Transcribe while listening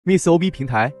max.fushi 平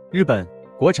台，日本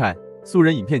国产素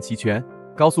人影片齐全，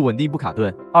高速稳定不卡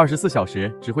顿，24小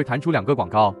时只会弹出2个广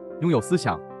告，拥有思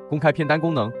想公开片单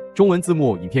功能，中文字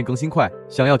幕，影片更新快。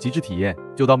想要极致体验，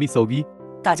就到 max.fushi。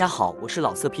大家好，我是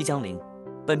老色批江林，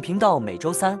本频道每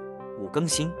周3、5更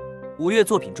新。5月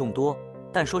作品众多，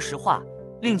但说实话，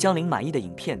令江林满意的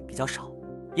影片比较少，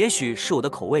也许是我的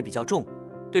口味比较重，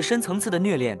对深层次的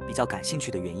虐恋比较感兴趣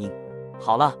的原因。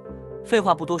好了，废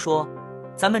话不多说，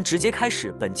咱们直接开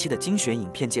始本期的精选影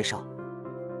片介绍。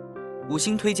5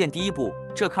星推荐第一部，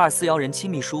这科241人妻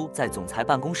秘书在总裁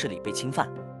办公室里被侵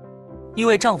犯，因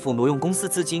为丈夫挪用公司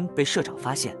资金被社长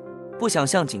发现，不想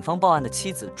向警方报案的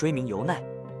妻子追名由奈，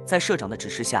在社长的指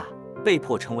示下被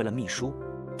迫成为了秘书。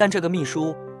但这个秘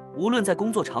书无论在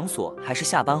工作场所还是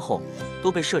下班后，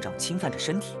都被社长侵犯着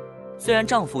身体。虽然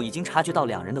丈夫已经察觉到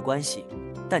2人的关系，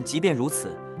但即便如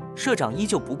此，社长依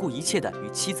旧不顾一切地与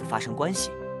妻子发生关系，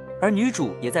而女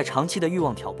主也在长期的欲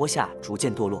望挑拨下逐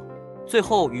渐堕落。最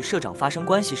后与社长发生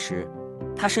关系时，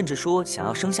她甚至说想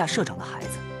要生下社长的孩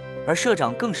子，而社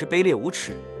长更是卑劣无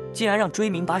耻，竟然让追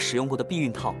名把使用过的避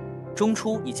孕套、中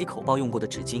出以及口爆用过的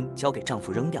纸巾交给丈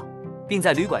夫扔掉，并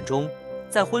在旅馆中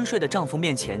在昏睡的丈夫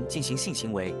面前进行性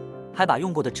行为，还把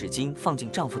用过的纸巾放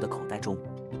进丈夫的口袋中，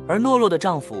而懦弱的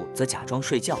丈夫则假装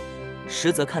睡觉，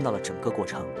实则看到了整个过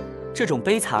程。这种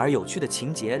悲惨而有趣的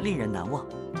情节令人难忘。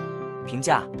评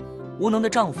价：无能的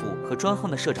丈夫和专横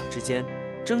的社长之间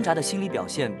挣扎的心理表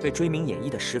现被追名演绎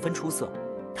得十分出色，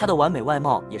她的完美外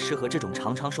貌也适合这种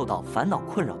常常受到烦恼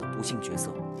困扰的不幸角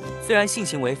色。虽然性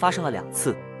行为发生了2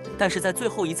次，但是在最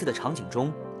后一次的场景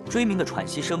中，追名的喘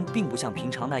息声并不像平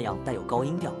常那样带有高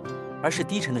音调，而是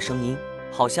低沉的声音，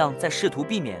好像在试图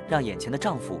避免让眼前的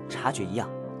丈夫察觉一样，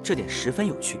这点十分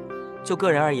有趣。就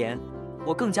个人而言，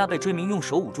我更加被追名用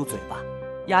手捂住嘴巴、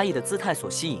压抑的姿态所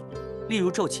吸引，例如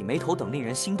皱起眉头等令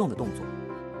人心动的动作。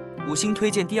5星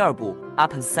推荐第2部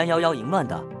APENS311淫乱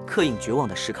的刻印绝望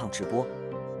的实况直播。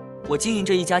我经营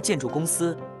着一家建筑公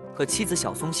司，和妻子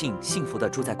小松幸幸福地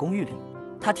住在公寓里，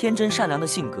他天真善良的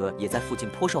性格也在附近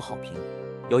颇受好评。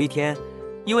有一天，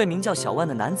一位名叫小万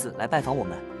的男子来拜访我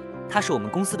们，他是我们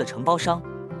公司的承包商，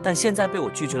但现在被我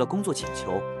拒绝了工作请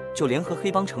求，就联合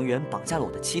黑帮成员绑架了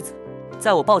我的妻子。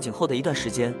在我报警后的一段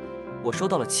时间，我收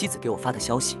到了妻子给我发的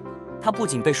消息，她不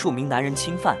仅被数名男人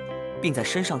侵犯，并在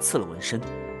身上刺了纹身。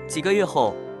几个月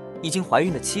后，已经怀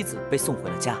孕的妻子被送回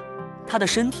了家，她的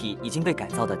身体已经被改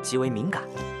造得极为敏感，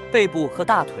背部和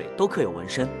大腿都刻有纹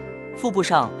身，腹部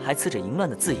上还刺着淫乱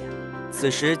的字眼。此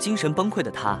时精神崩溃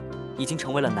的她已经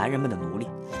成为了男人们的奴隶。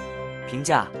评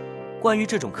价：关于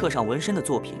这种刻上纹身的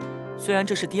作品，虽然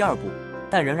这是第2部，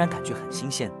但仍然感觉很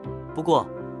新鲜。不过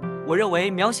我认为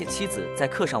描写妻子在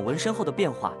刻上纹身后的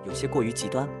变化有些过于极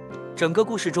端。整个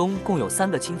故事中共有3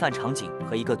个侵犯场景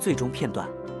和1个最终片段，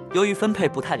由于分配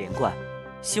不太连贯，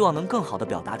希望能更好地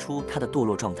表达出她的堕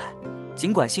落状态。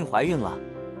尽管幸怀孕了，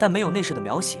但没有内射的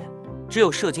描写，只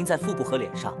有射精在腹部和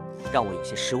脸上，让我有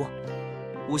些失望。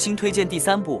5星推荐第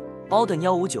3部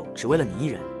Balden159只为了你一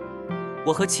人。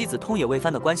我和妻子通野未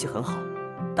帆的关系很好，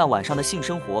但晚上的性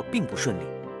生活并不顺利。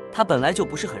她本来就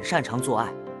不是很擅长做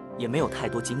爱，也没有太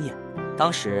多经验。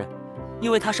当时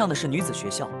因为她上的是女子学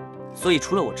校，所以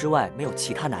除了我之外没有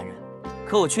其他男人。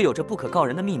可我却有着不可告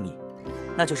人的秘密，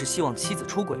那就是希望妻子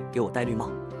出轨给我戴绿帽。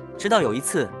直到有一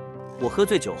次，我喝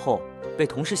醉酒后被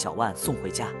同事小万送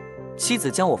回家，妻子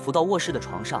将我扶到卧室的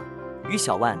床上，与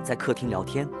小万在客厅聊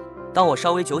天。当我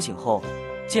稍微酒醒后，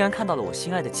竟然看到了我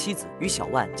心爱的妻子与小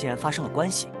万竟然发生了关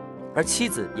系，而妻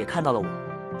子也看到了我。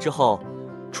之后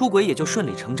出轨也就顺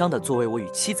理成章地作为我与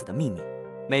妻子的秘密。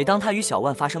每当他与小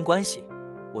万发生关系，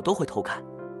我都会偷看。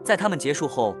在他们结束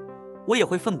后，我也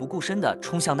会奋不顾身地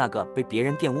冲向那个被别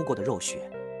人玷污过的肉穴。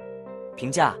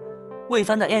评价：魏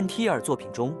帆的 NTR 作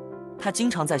品中，她经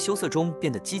常在羞涩中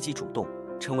变得积极主动，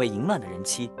成为淫乱的人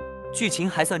妻。剧情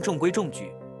还算中规中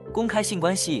矩，公开性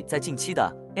关系在近期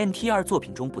的 NTR 作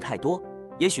品中不太多，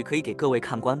也许可以给各位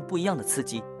看官不一样的刺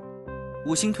激。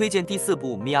5星推荐第4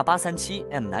部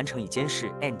MIA837M 南城已监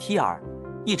视 NTR。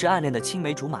 一直暗恋的青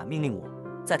梅竹马命令我，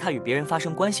在他与别人发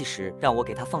生关系时，让我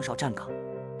给他放哨站岗。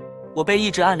我被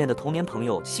一直暗恋的童年朋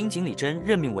友新井里真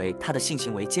任命为他的性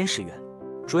行为监视员，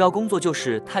主要工作就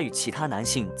是他与其他男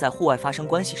性在户外发生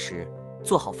关系时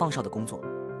做好放哨的工作。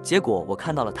结果我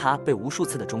看到了他被无数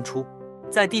次的中出，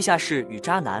在地下室与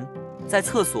渣男，在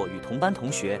厕所与同班同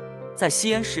学，在吸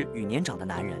烟室与年长的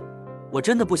男人。我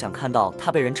真的不想看到他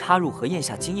被人插入和咽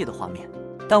下精液的画面，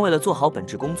但为了做好本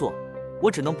职工作，我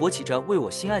只能勃起着为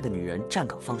我心爱的女人站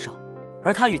岗放哨。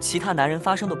而他与其他男人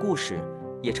发生的故事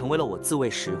也成为了我自慰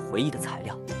时回忆的材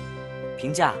料。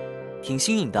评价：挺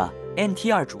新颖的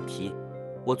NTR 主题。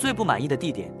我最不满意的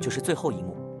地点就是最后一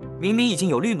幕，明明已经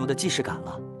有绿奴的既视感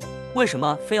了，为什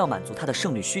么非要满足他的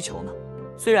胜率需求呢？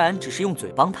虽然只是用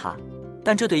嘴帮他，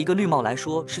但这对一个绿帽来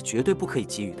说是绝对不可以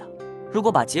给予的。如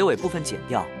果把结尾部分剪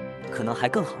掉，可能还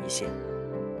更好一些。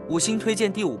5星推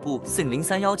荐第5部《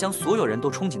Sin031》，将所有人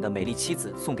都憧憬的美丽妻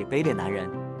子送给卑劣男人，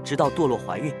直到堕落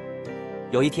怀孕。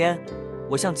有一天，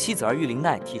我向妻子儿玉玲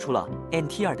奈提出了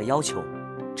NTR 的要求，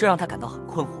这让她感到很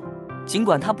困惑。尽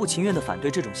管她不情愿地反对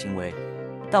这种行为，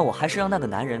但我还是让那个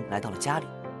男人来到了家里。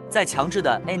在强制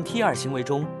的 NTR 行为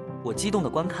中，我激动地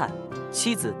观看，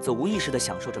妻子则无意识地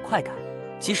享受着快感，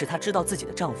即使她知道自己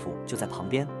的丈夫就在旁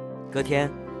边。隔天，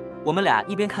我们俩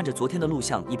一边看着昨天的录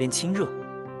像，一边亲热，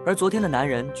而昨天的男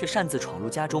人却擅自闯入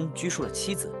家中，拘束了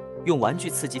妻子，用玩具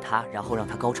刺激她，然后让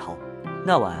她高潮。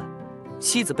那晚，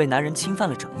妻子被男人侵犯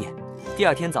了整夜。第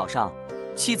二天早上，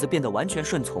妻子变得完全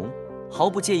顺从，毫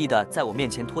不介意地在我面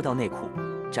前脱掉内裤，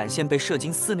展现被射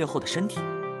精肆虐后的身体。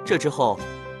这之后，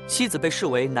妻子被视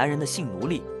为男人的性奴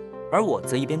隶，而我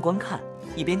则一边观看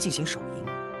一边进行手淫。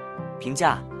评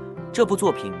价：这部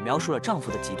作品描述了丈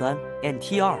夫的极端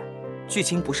NTR， 剧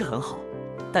情不是很好，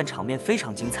但场面非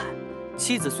常精彩。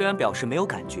妻子虽然表示没有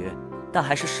感觉，但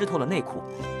还是湿透了内裤，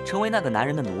成为那个男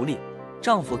人的奴隶。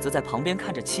丈夫则在旁边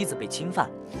看着妻子被侵犯，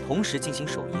同时进行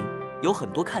手淫，有很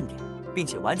多看点，并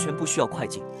且完全不需要快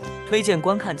进。推荐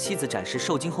观看妻子展示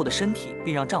受精后的身体，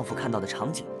并让丈夫看到的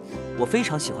场景。我非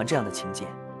常喜欢这样的情节。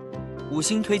5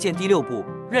星推荐第6部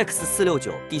《Rex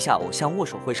 469地下偶像握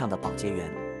手会上的保洁员》。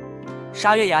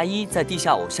沙月牙医在地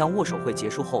下偶像握手会结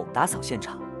束后打扫现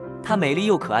场，她美丽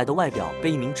又可爱的外表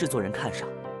被一名制作人看上，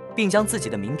并将自己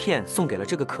的名片送给了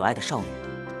这个可爱的少女。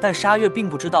但沙月并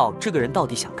不知道这个人到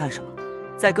底想干什么，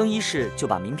在更衣室就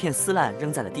把名片撕烂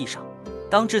扔在了地上。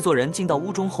当制作人进到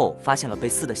屋中后，发现了被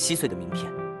撕得稀碎的名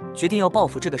片，决定要报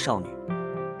复这个少女。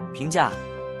评价：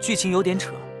剧情有点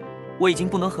扯，我已经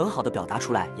不能很好的表达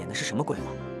出来演的是什么鬼了。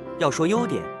要说优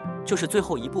点，就是最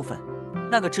后一部分，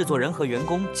那个制作人和员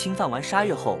工侵犯完沙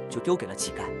月后就丢给了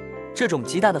乞丐，这种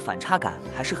极大的反差感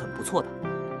还是很不错的。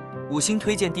5星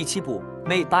推荐第7部《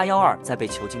May 812》在被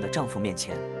囚禁的丈夫面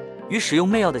前，与使用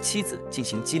媚药的妻子进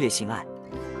行激烈性爱。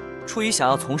出于想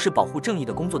要从事保护正义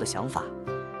的工作的想法，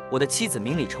我的妻子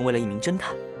明里成为了一名侦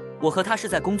探。我和她是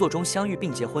在工作中相遇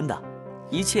并结婚的，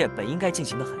一切本应该进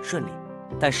行得很顺利。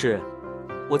但是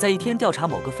我在一天调查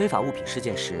某个非法物品事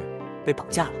件时被绑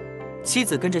架了，妻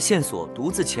子跟着线索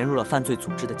独自潜入了犯罪组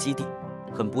织的基地。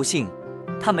很不幸，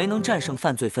她没能战胜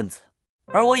犯罪分子，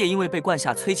而我也因为被灌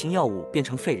下催情药物变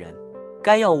成废人。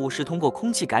该药物是通过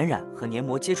空气感染和黏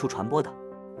膜接触传播的，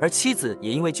而妻子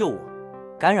也因为救我，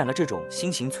感染了这种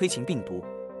新型催情病毒。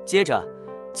接着，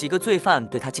几个罪犯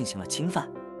对她进行了侵犯，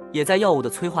也在药物的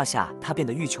催化下，她变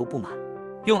得欲求不满，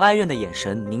用哀怨的眼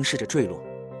神凝视着坠落，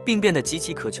并变得极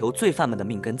其渴求罪犯们的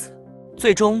命根子，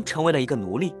最终成为了一个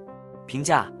奴隶。评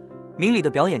价：明里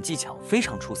的表演技巧非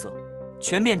常出色，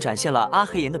全面展现了阿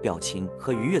黑岩的表情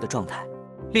和愉悦的状态，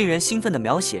令人兴奋的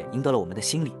描写赢得了我们的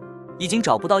心理。已经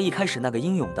找不到一开始那个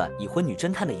英勇的已婚女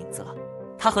侦探的影子了，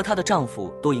她和她的丈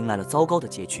夫都迎来了糟糕的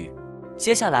结局。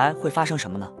接下来会发生什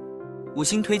么呢？5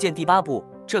星推荐第8部《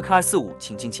这颗245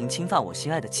请尽情侵犯我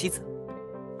心爱的妻子》。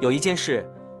有一件事，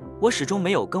我始终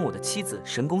没有跟我的妻子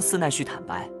神宫寺奈绪坦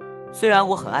白。虽然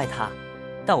我很爱她，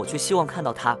但我却希望看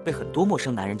到她被很多陌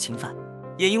生男人侵犯。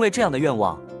也因为这样的愿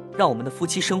望，让我们的夫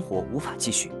妻生活无法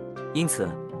继续。因此，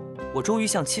我终于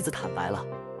向妻子坦白了。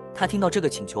她听到这个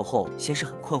请求后，先是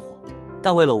很困惑，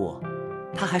但为了我，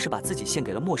她还是把自己献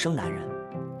给了陌生男人。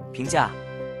评价：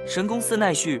神宫寺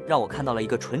奈绪让我看到了一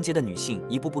个纯洁的女性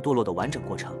一步步堕落的完整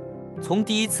过程，从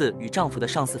第一次与丈夫的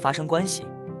上司发生关系，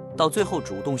到最后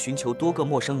主动寻求多个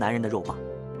陌生男人的肉棒，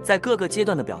在各个阶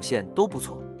段的表现都不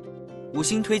错。5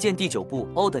星推荐第9部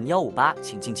《Oden158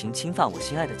请尽情侵犯我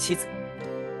心爱的妻子》。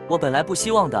我本来不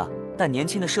希望的，但年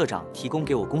轻的社长提供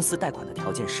给我公司贷款的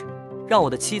条件是让我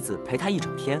的妻子陪他一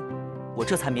整天，我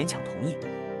这才勉强同意。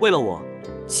为了我，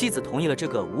妻子同意了这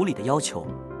个无理的要求，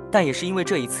但也是因为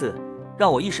这一次，让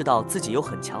我意识到自己有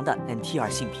很强的 NTR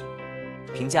性癖。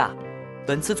评价：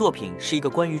本次作品是一个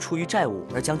关于出于债务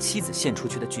而将妻子献出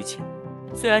去的剧情。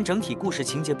虽然整体故事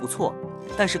情节不错，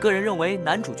但是个人认为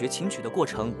男主角情取的过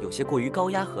程有些过于高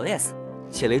压和 S，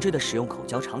 且累赘的使用口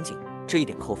交场景，这一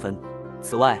点扣分。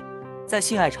此外，在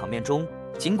性爱场面中，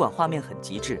尽管画面很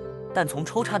极致，但从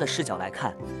抽插的视角来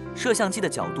看，摄像机的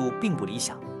角度并不理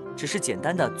想，只是简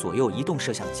单的左右移动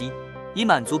摄像机，以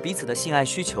满足彼此的性爱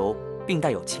需求，并带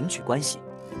有情趣关系。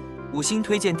5星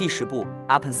推荐第10部《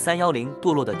APENS310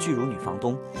堕落的巨乳女房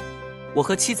东》。我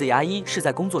和妻子牙医是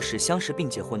在工作时相识并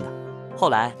结婚的，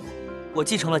后来我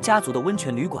继承了家族的温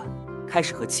泉旅馆，开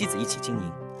始和妻子一起经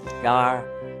营。然而，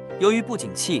由于不景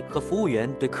气和服务员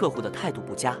对客户的态度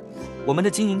不佳，我们的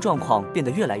经营状况变得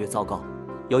越来越糟糕。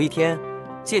有一天，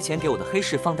借钱给我的黑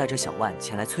市放贷者小万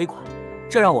前来催款，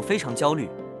这让我非常焦虑。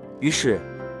于是，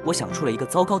我想出了一个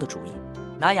糟糕的主意，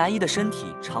拿牙医的身体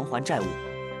偿还债务。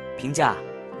评价：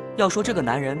要说这个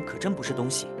男人可真不是东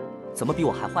西，怎么比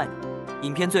我还坏呢？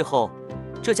影片最后，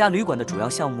这家旅馆的主要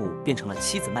项目变成了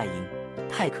妻子卖淫，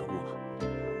太可恶了。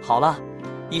好了，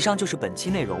以上就是本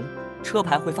期内容，车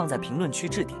牌会放在评论区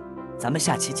置顶，咱们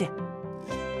下期见。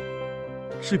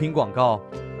视频广告：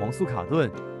网速卡顿，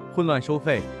混乱收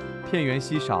费，片源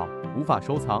稀少，无法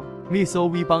收藏。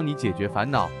max.fushi 帮你解决烦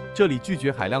恼，这里拒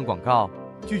绝海量广告，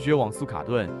拒绝网速卡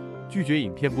顿，拒绝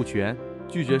影片不全，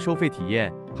拒绝收费体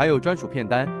验，还有专属片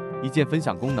单、一键分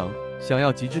享功能。想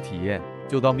要极致体验，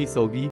就到max.fushi。